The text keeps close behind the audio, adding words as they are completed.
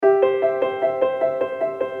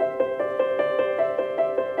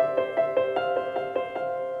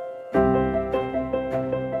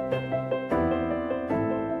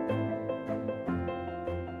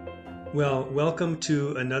Welcome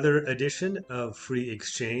to another edition of Free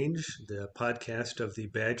Exchange, the podcast of the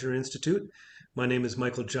Badger Institute. My name is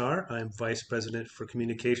Michael Jar. I'm Vice President for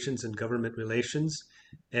Communications and Government Relations.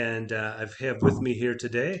 And I have with me here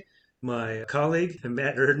today my colleague,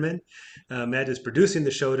 Matt Erdman. Matt is producing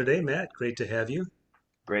the show today. Matt, great to have you.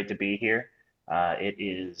 Great to be here. It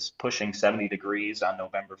is pushing 70 degrees on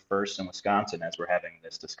November 1st in Wisconsin as we're having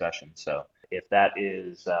this discussion. So, if that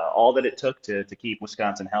is all that it took to keep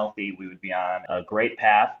Wisconsin healthy, we would be on a great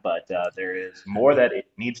path. But there is more that it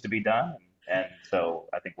needs to be done. And so,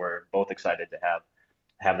 I think we're both excited to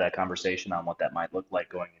have that conversation on what that might look like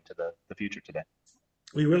going into the future today.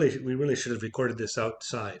 We really should have recorded this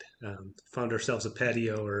outside. Found ourselves a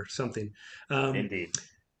patio or something. Um, Indeed.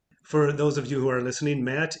 For those of you who are listening,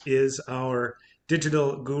 Matt is our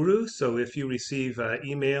digital guru. So if you receive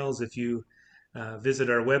emails, if you visit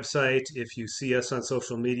our website, if you see us on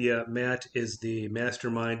social media, Matt is the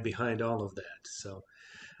mastermind behind all of that. So,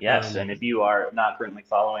 Yes, um, and if you are not currently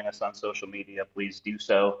following us on social media, please do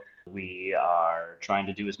so. We are trying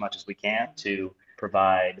to do as much as we can to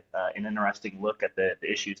provide an interesting look at the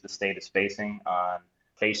issues the state is facing on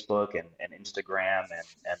Facebook and Instagram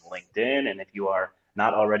and LinkedIn. And if you are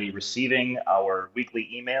not already receiving our weekly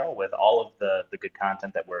email with all of the good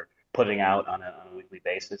content that we're putting out on a weekly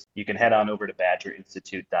basis, you can head on over to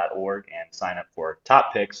badgerinstitute.org and sign up for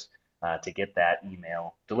Top Picks to get that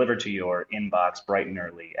email delivered to your inbox bright and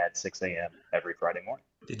early at 6 a.m. every Friday morning.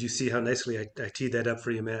 did you see how nicely I teed that up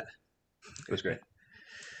for you, Matt? It was great.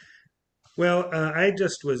 Well, I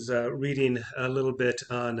just was reading a little bit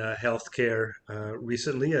on healthcare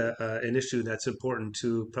recently, an issue that's important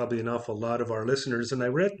to probably an awful lot of our listeners. And I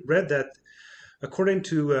read that according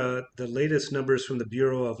to the latest numbers from the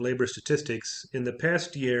Bureau of Labor Statistics, in the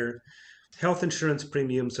past year, health insurance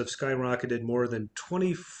premiums have skyrocketed more than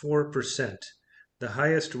 24%, the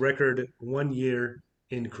highest record 1 year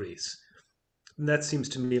increase. And that seems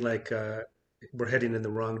to me like we're heading in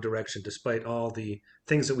the wrong direction, despite all the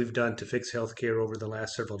things that we've done to fix healthcare over the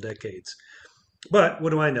last several decades. But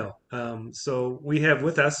what do I know? So we have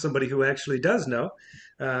with us somebody who actually does know.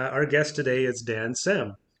 Our guest today is Dan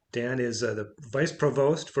Sem. Dan is the Vice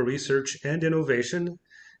Provost for Research and Innovation,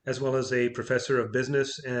 as well as a professor of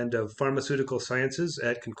business and of pharmaceutical sciences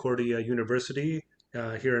at Concordia University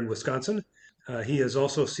here in Wisconsin. He is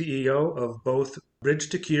also CEO of both Bridge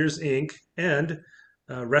to Cures Inc. and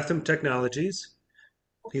Rhythm Technologies.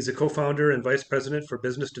 He's a co-founder and vice president for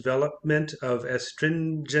business development of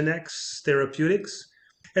Astringenex Therapeutics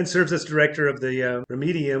and serves as director of the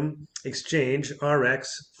Remedium Exchange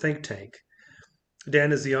RX think tank.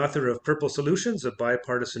 Dan is the author of Purple Solutions, a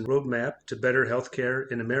bipartisan roadmap to better healthcare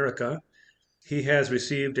in America. He has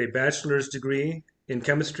received a bachelor's degree in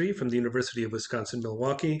chemistry from the University of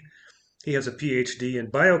Wisconsin-Milwaukee. He has a PhD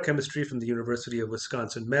in biochemistry from the University of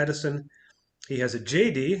Wisconsin-Madison. He has a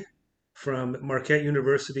JD from Marquette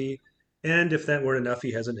University, and if that weren't enough,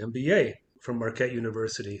 he has an MBA from Marquette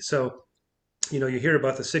University. So, you hear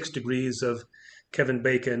about the 6 degrees of Kevin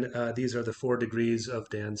Bacon. These are the 4 degrees of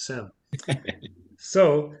Dan Sem.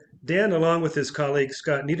 So, Dan, along with his colleague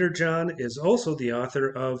Scott Niederjohn, is also the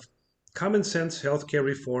author of Common Sense Healthcare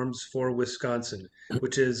Reforms for Wisconsin,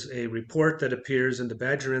 which is a report that appears in the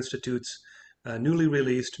Badger Institute's newly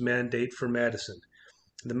released Mandate for Madison.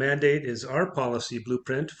 The mandate is our policy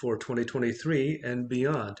blueprint for 2023 and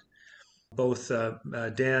beyond. Both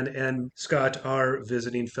Dan and Scott are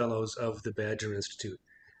visiting fellows of the Badger Institute.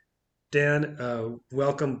 Dan,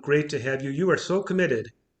 welcome. Great to have you. You are so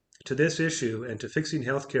committed to this issue and to fixing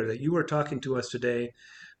healthcare that you are talking to us today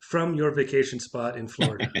from your vacation spot in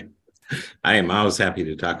Florida. I am always happy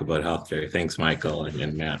to talk about healthcare. Thanks, Michael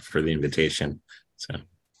and Matt, for the invitation. So,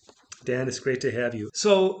 Dan, it's great to have you.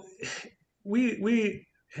 So, we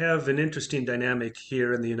have an interesting dynamic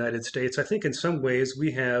here in the United States. I think in some ways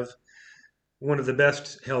we have one of the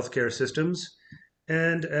best healthcare systems,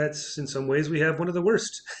 and in some ways we have one of the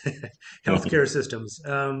worst healthcare systems.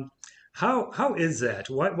 How is that?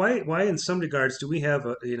 Why in some regards do we have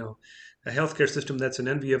a healthcare system that's an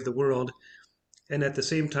envy of the world, and at the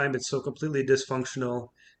same time it's so completely dysfunctional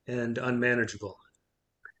and unmanageable?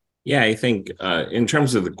 yeah, I think in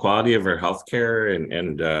terms of the quality of our healthcare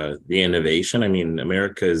and the innovation, I mean,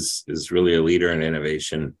 America is really a leader in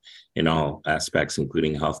innovation in all aspects,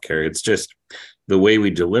 including healthcare. It's just the way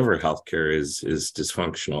we deliver healthcare is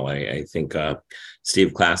dysfunctional. I think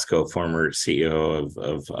Steve Klasko, former CEO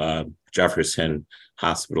of Jefferson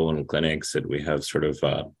Hospital and Clinic, said we have sort of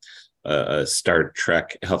a Star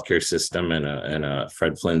Trek healthcare system and a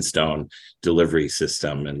Fred Flintstone delivery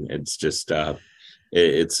system, and it's just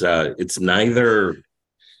it's neither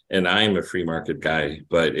and I'm a free market guy,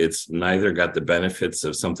 but it's neither got the benefits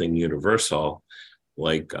of something universal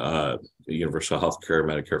like universal healthcare,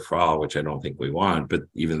 Medicare for all, which I don't think we want, but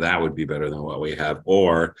even that would be better than what we have.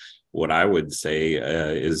 Or what I would say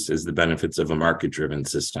is the benefits of a market-driven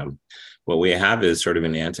system. What we have is sort of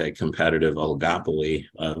an anti-competitive oligopoly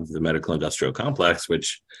of the medical industrial complex,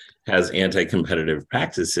 which has anti-competitive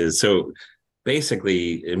practices. So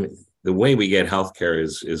basically, the way we get healthcare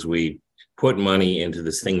is we put money into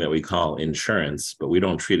this thing that we call insurance, but we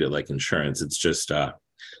don't treat it like insurance. It's just a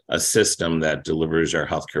system that delivers our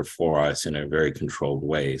healthcare for us in a very controlled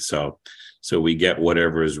way. So we get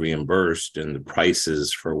whatever is reimbursed, and the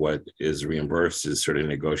prices for what is reimbursed is sort of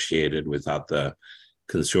negotiated without the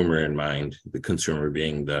consumer in mind, the consumer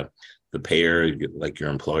being the payer, like your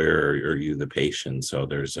employer, or you, the patient. So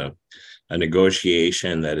there's a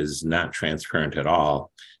negotiation that is not transparent at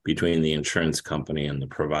all between the insurance company and the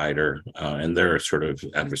provider, and they're sort of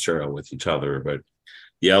adversarial with each other. But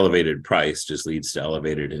the elevated price just leads to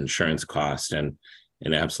elevated insurance cost and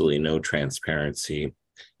absolutely no transparency.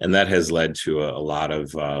 And that has led to a lot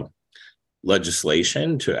of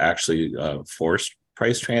legislation to actually force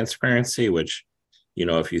price transparency, which, you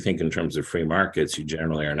know, if you think in terms of free markets, you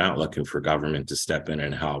generally are not looking for government to step in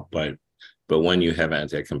and help. But when you have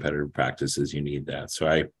anti-competitive practices, you need that. So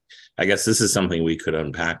I guess this is something we could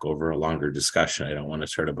unpack over a longer discussion. I don't want to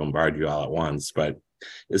sort of bombard you all at once, but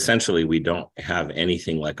essentially, we don't have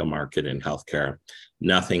anything like a market in healthcare,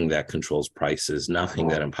 nothing that controls prices, nothing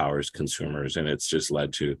that empowers consumers. And it's just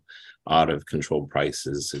led to out of control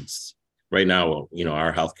prices. It's right now, you know,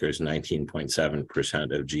 our healthcare is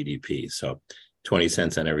 19.7% of GDP. So 20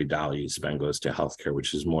 cents on every dollar you spend goes to healthcare,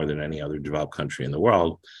 which is more than any other developed country in the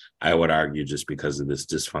world. I would argue just because of this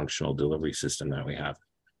dysfunctional delivery system that we have,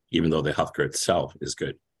 even though the healthcare itself is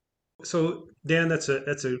good. So, Dan, that's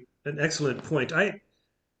an excellent point.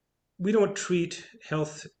 We don't treat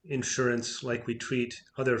health insurance like we treat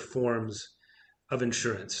other forms of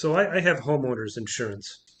insurance. So I have homeowners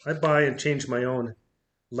insurance. I buy and change my own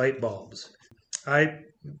light bulbs. I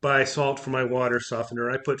buy salt for my water softener.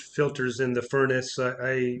 I put filters in the furnace.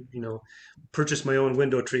 Purchase my own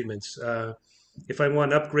window treatments. If I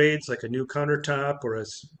want upgrades like a new countertop or a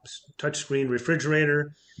touchscreen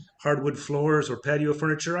refrigerator, hardwood floors, or patio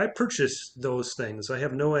furniture, I purchase those things. I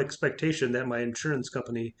have no expectation that my insurance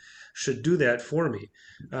company should do that for me.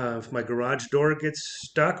 If my garage door gets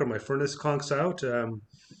stuck or my furnace conks out,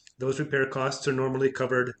 those repair costs are normally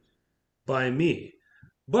covered by me.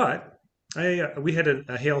 But we had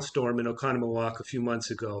a hailstorm in Oconomowoc a few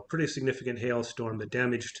months ago, pretty significant hailstorm that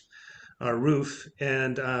damaged our roof,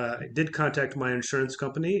 and I did contact my insurance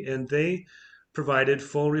company, and they provided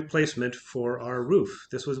full replacement for our roof.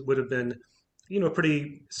 This would have been, a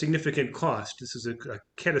pretty significant cost. This is a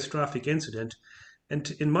catastrophic incident,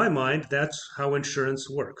 and in my mind, that's how insurance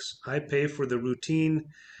works. I pay for the routine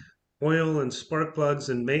oil and spark plugs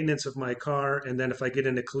and maintenance of my car, and then if I get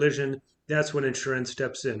in a collision, that's when insurance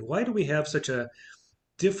steps in. Why do we have such a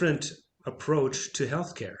different approach to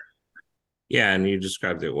healthcare? Yeah, and you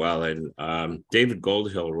described it well. And David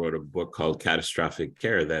Goldhill wrote a book called Catastrophic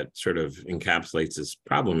Care that sort of encapsulates this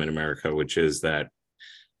problem in America, which is that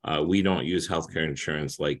we don't use healthcare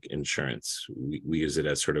insurance like insurance. We use it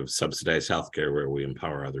as sort of subsidized healthcare where we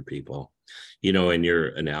empower other people. You know, in your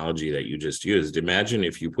analogy that you just used, imagine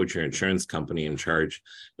if you put your insurance company in charge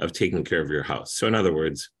of taking care of your house. So in other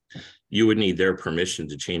words, you would need their permission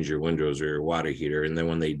to change your windows or your water heater. And then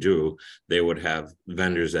when they do, they would have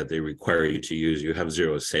vendors that they require you to use. You have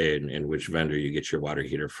zero say in which vendor you get your water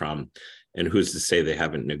heater from. And who's to say they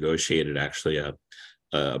haven't negotiated actually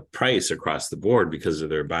a price across the board because of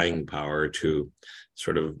their buying power to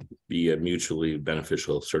sort of be a mutually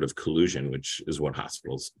beneficial sort of collusion, which is what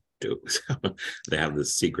hospitals do. So they have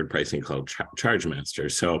this secret pricing called charge master.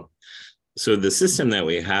 So the system that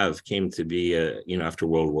we have came to be, after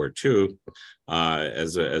World War II,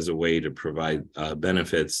 as a way to provide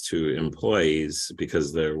benefits to employees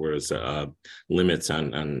because there was limits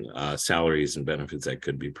on salaries and benefits that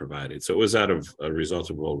could be provided. So it was out of a result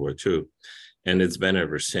of World War II, and it's been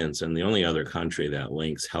ever since. And the only other country that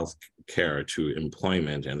links health care to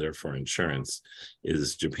employment and therefore insurance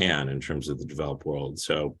is Japan in terms of the developed world.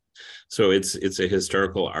 So it's a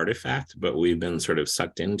historical artifact, but we've been sort of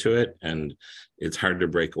sucked into it, and it's hard to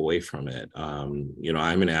break away from it. I'm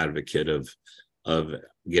an advocate of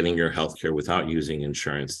getting your healthcare without using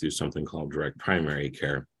insurance through something called direct primary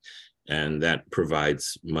care, and that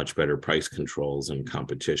provides much better price controls and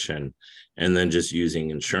competition. And then just using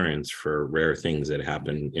insurance for rare things that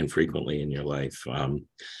happen infrequently in your life,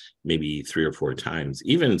 maybe 3 or 4 times.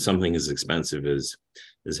 Even something as expensive as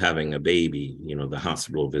is having a baby, the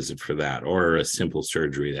hospital visit for that, or a simple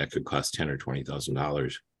surgery that could cost $10,000 or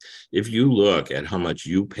 $20,000. If you look at how much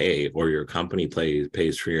you pay or your company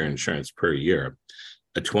pays for your insurance per year,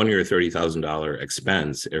 a $20,000 or $30,000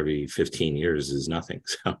 expense every 15 years is nothing.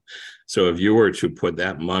 So if you were to put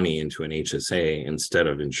that money into an HSA instead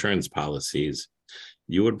of insurance policies,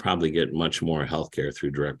 you would probably get much more healthcare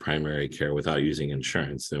through direct primary care without using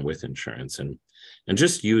insurance than with insurance. And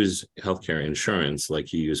just use healthcare insurance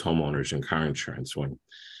like you use homeowners and car insurance.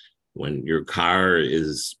 When your car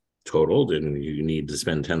is totaled and you need to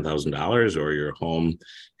spend $10,000, or your home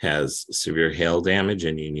has severe hail damage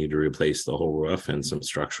and you need to replace the whole roof and some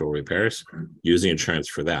structural repairs, use the insurance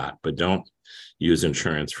for that, but don't use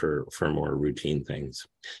insurance for more routine things.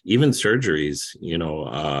 Even surgeries,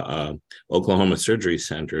 Oklahoma Surgery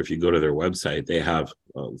Center, if you go to their website, they have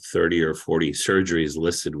 30 or 40 surgeries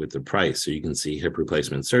listed with the price. So you can see hip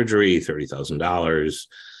replacement surgery, $30,000,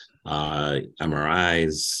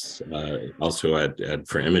 MRIs, also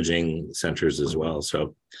for imaging centers as well.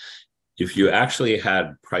 So if you actually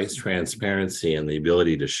had price transparency and the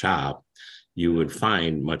ability to shop, you would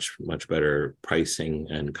find much better pricing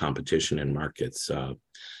and competition in markets.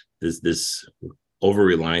 This over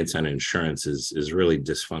reliance on insurance is really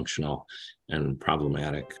dysfunctional and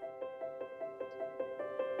problematic.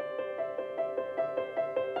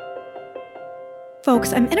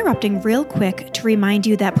 Folks, I'm interrupting real quick to remind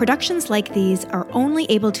you that productions like these are only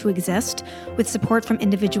able to exist with support from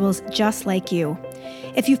individuals just like you.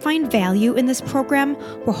 If you find value in this program,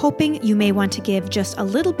 we're hoping you may want to give just a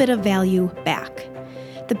little bit of value back.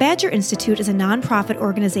 The Badger Institute is a nonprofit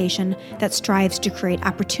organization that strives to create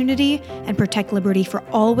opportunity and protect liberty for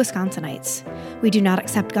all Wisconsinites. We do not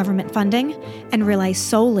accept government funding and rely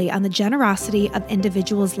solely on the generosity of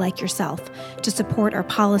individuals like yourself to support our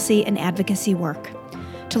policy and advocacy work.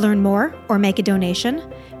 To learn more or make a donation,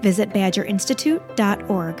 visit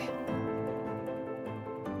badgerinstitute.org.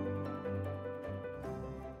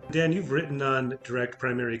 Dan, you've written on direct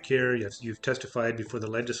primary care. You've testified before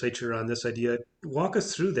the legislature on this idea. Walk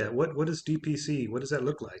us through that. What is DPC? What does that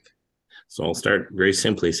look like? So I'll start very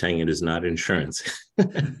simply saying it is not insurance.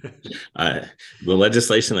 The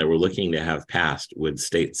legislation that we're looking to have passed would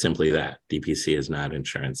state simply that DPC is not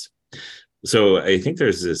insurance. So I think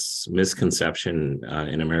there's this misconception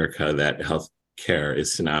in America that health care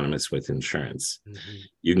is synonymous with insurance. Mm-hmm.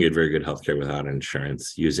 You can get very good healthcare without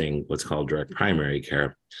insurance using what's called direct primary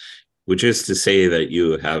care, which is to say that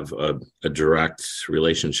you have a direct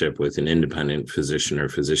relationship with an independent physician or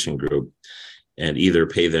physician group and either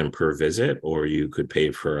pay them per visit, or you could pay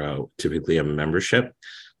for typically a membership.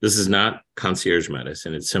 This is not concierge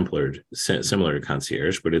medicine. It's similar to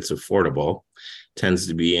concierge, but it's affordable. Tends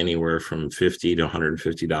to be anywhere from $50 to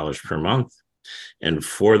 $150 per month. And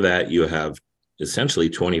for that, you have essentially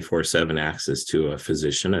 24/7 access to a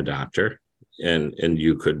physician, a doctor, and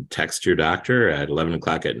you could text your doctor at 11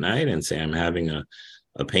 o'clock at night and say, I'm having a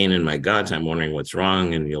pain in my gut. I'm wondering what's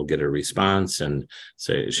wrong. And you'll get a response. And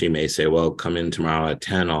so she may say, well, come in tomorrow at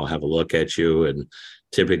 10, I'll have a look at you. And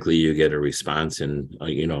typically you get a response in, a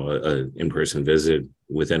in-person visit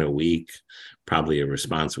within a week, probably a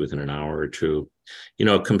response within an hour or two.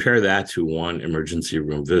 Compare that to one emergency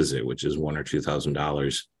room visit, which is $1,000 or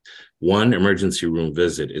 $2,000. One emergency room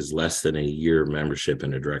visit is less than a year membership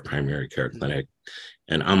in a direct primary care clinic.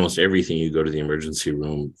 And almost everything you go to the emergency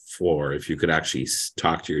room for, if you could actually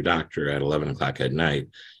talk to your doctor at 11 o'clock at night,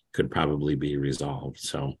 could probably be resolved.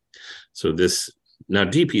 So now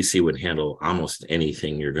DPC would handle almost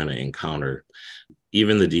anything you're going to encounter.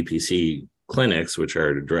 Even the DPC clinics, which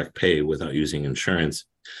are direct pay without using insurance,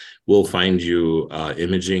 will find you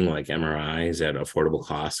imaging like MRIs at affordable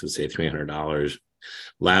costs of say $300.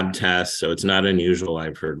 Lab tests. So it's not unusual.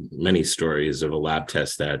 I've heard many stories of a lab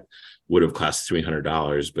test that would have cost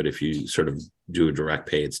 $300, but if you sort of do a direct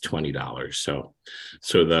pay, it's $20. So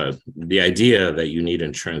the idea that you need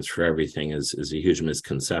insurance for everything is a huge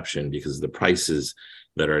misconception, because the prices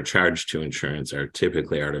that are charged to insurance are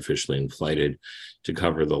typically artificially inflated to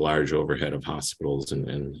cover the large overhead of hospitals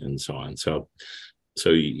and so on. So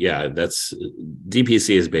yeah, that's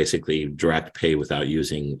DPC is basically direct pay without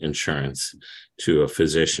using insurance to a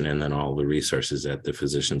physician, and then all the resources that the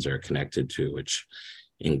physicians are connected to, which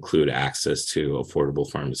include access to affordable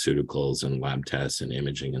pharmaceuticals and lab tests and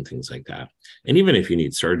imaging and things like that. And even if you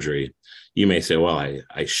need surgery, you may say, well,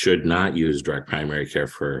 I should not use direct primary care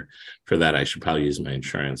for that. I should probably use my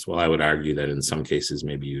insurance. Well, I would argue that in some cases,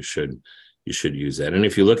 maybe you should use that. And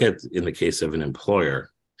if you look at in the case of an employer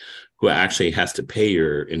who actually has to pay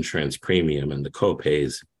your insurance premium and the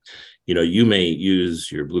co-pays, you may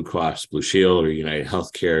use your Blue Cross Blue Shield or United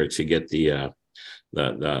Healthcare to get the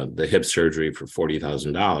the hip surgery for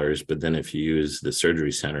 $40,000, but then if you use the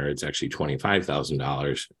surgery center, it's actually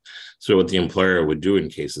 $25,000. So what the employer would do in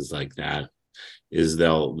cases like that is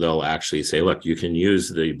they'll actually say, look, you can use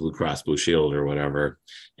the Blue Cross Blue Shield or whatever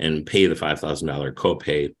and pay the $5,000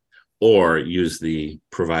 copay, or use the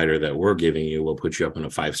provider that we're giving you. We'll put you up in a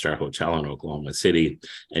 5-star hotel in Oklahoma City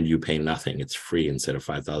and you pay nothing. It's free instead of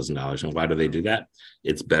 $5,000. And why do they do that?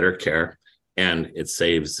 It's better care, and it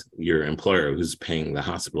saves your employer, who's paying the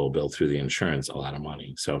hospital bill through the insurance, a lot of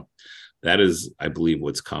money. So that is, I believe,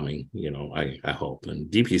 what's coming, I hope.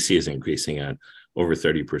 And DPC is increasing at over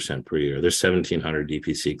 30% per year. There's 1,700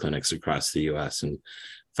 DPC clinics across the US, and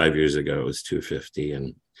 5 years ago it was 250.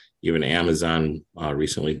 And even Amazon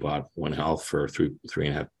recently bought One Health for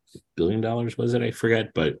 $3.5 billion, was it? I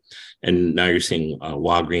forget. And now you're seeing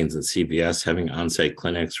Walgreens and CVS having on-site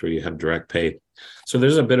clinics where you have direct pay. So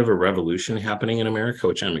there's a bit of a revolution happening in America,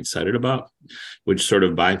 which I'm excited about, which sort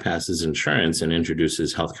of bypasses insurance and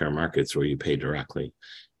introduces healthcare markets where you pay directly.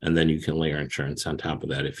 And then you can layer insurance on top of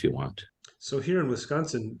that if you want. So here in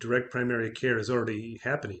Wisconsin, direct primary care is already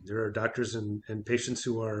happening. There are doctors and patients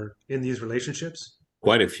who are in these relationships.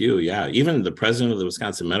 Quite a few, yeah. Even the president of the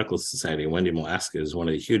Wisconsin Medical Society, Wendy Molaska, is one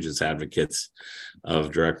of the hugest advocates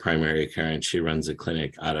of direct primary care, and she runs a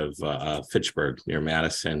clinic out of Fitchburg near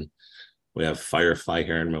Madison. We have Firefly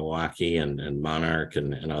here in Milwaukee and Monarch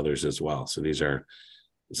and others as well. So these are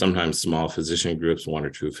sometimes small physician groups, 1 or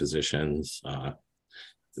 2 physicians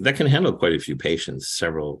that can handle quite a few patients,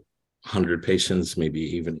 several hundred patients, maybe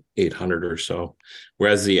even 800 or so.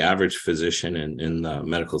 Whereas the average physician in the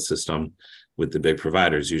medical system with the big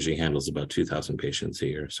providers usually handles about 2,000 patients a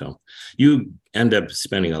year. So you end up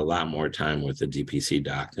spending a lot more time with a DPC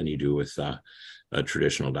doc than you do with a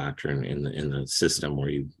traditional doctor in the system, where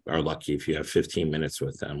you are lucky if you have 15 minutes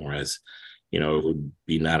with them. Whereas, it would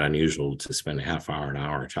be not unusual to spend a half hour, an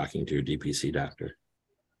hour talking to a DPC doctor.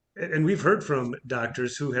 And we've heard from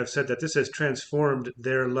doctors who have said that this has transformed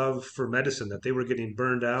their love for medicine, that they were getting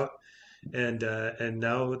burned out, and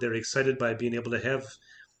now they're excited by being able to have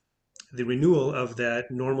the renewal of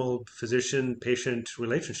that normal physician-patient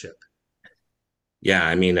relationship. Yeah,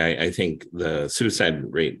 I mean, I think the suicide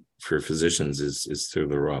rate for physicians is through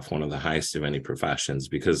the roof, one of the highest of any professions,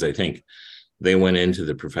 because I think they went into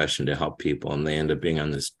the profession to help people, and they end up being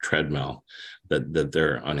on this treadmill that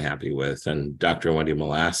they're unhappy with. And Dr. Wendy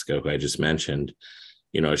Molaska, who I just mentioned,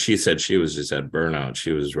 she said she was just at burnout.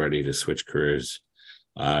 She was ready to switch careers.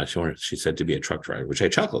 She said to be a truck driver, which I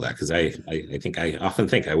chuckled at, because I often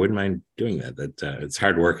think I wouldn't mind doing that. It's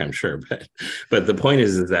hard work, I'm sure, but the point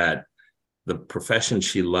is that the profession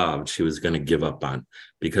she loved, she was going to give up on,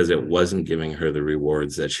 because it wasn't giving her the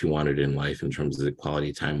rewards that she wanted in life in terms of the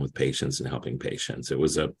quality time with patients and helping patients. It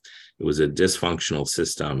was a dysfunctional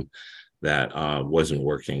system that wasn't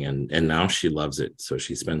working, and now she loves it. So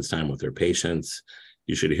she spends time with her patients.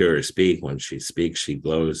 You should hear her speak. When she speaks, she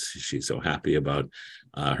glows. She's so happy about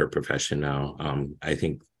her profession now. I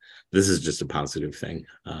think this is just a positive thing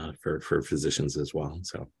for physicians as well.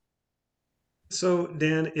 So,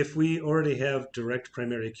 Dan, if we already have direct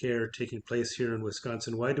primary care taking place here in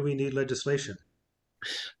Wisconsin, why do we need legislation?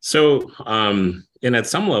 So, and at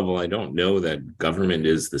some level, I don't know that government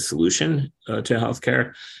is the solution to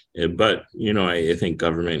healthcare, but I think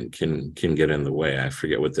government can get in the way. I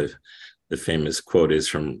forget what the famous quote is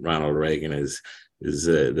from Ronald Reagan is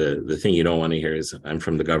the thing you don't want to hear is, I'm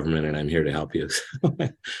from the government and I'm here to help you.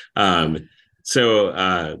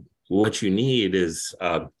 So what you need is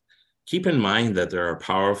keep in mind that there are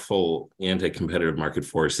powerful anti-competitive market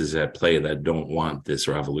forces at play that don't want this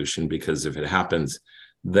revolution, because if it happens,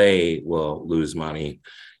 they will lose money.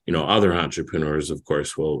 Other entrepreneurs, of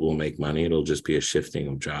course, will make money. It'll just be a shifting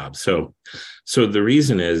of jobs. So the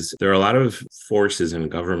reason is there are a lot of forces in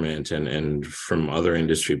government and from other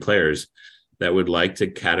industry players that would like to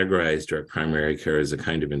categorize direct primary care as a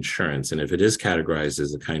kind of insurance. And if it is categorized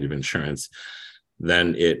as a kind of insurance,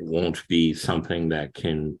 then it won't be something that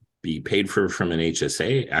can be paid for from an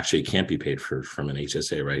HSA. Actually, it can't be paid for from an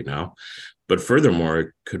HSA right now. But furthermore,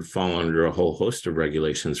 it could fall under a whole host of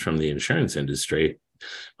regulations from the insurance industry,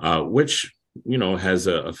 which has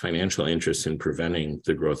a financial interest in preventing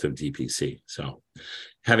the growth of DPC. So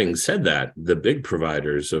having said that, the big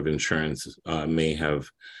providers of insurance may have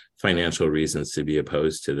financial reasons to be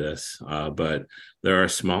opposed to this, but there are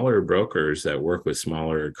smaller brokers that work with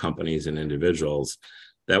smaller companies and individuals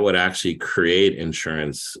that would actually create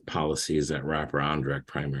insurance policies that wrap around direct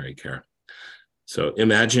primary care. So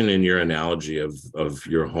imagine in your analogy of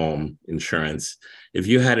your home insurance, if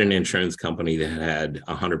you had an insurance company that had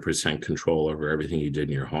 100% control over everything you did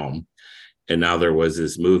in your home, And now there was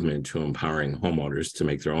this movement to empowering homeowners to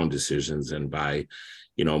make their own decisions and buy,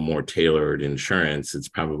 more tailored insurance. It's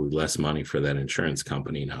probably less money for that insurance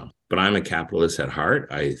company now. But I'm a capitalist at heart.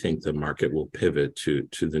 I think the market will pivot to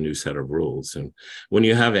the new set of rules. And when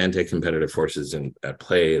you have anti-competitive forces at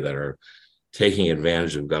play that are taking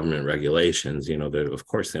advantage of government regulations, of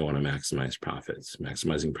course they want to maximize profits.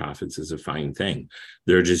 Maximizing profits is a fine thing.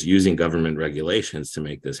 They're just using government regulations to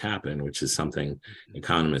make this happen, which is something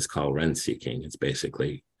economists call rent seeking. It's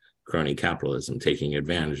basically crony capitalism, taking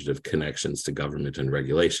advantage of connections to government and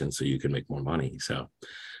regulation so you can make more money. So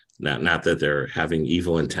not that they're having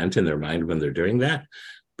evil intent in their mind when they're doing that,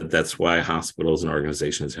 but that's why hospitals and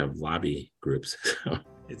organizations have lobby groups.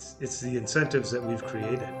 It's the incentives that we've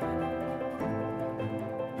created.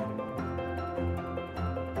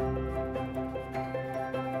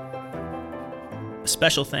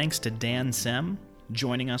 Special thanks to Dan Sem,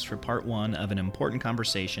 joining us for part one of an important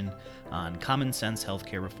conversation on common sense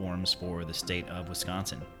healthcare reforms for the state of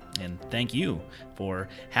Wisconsin. And thank you for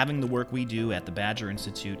having the work we do at the Badger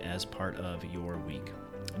Institute as part of your week.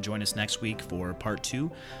 Join us next week for part two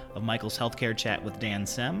of Michael's Healthcare Chat with Dan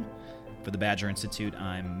Sem. For the Badger Institute,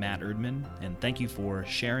 I'm Matt Erdman, and thank you for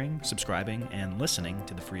sharing, subscribing, and listening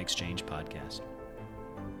to the Free Exchange Podcast.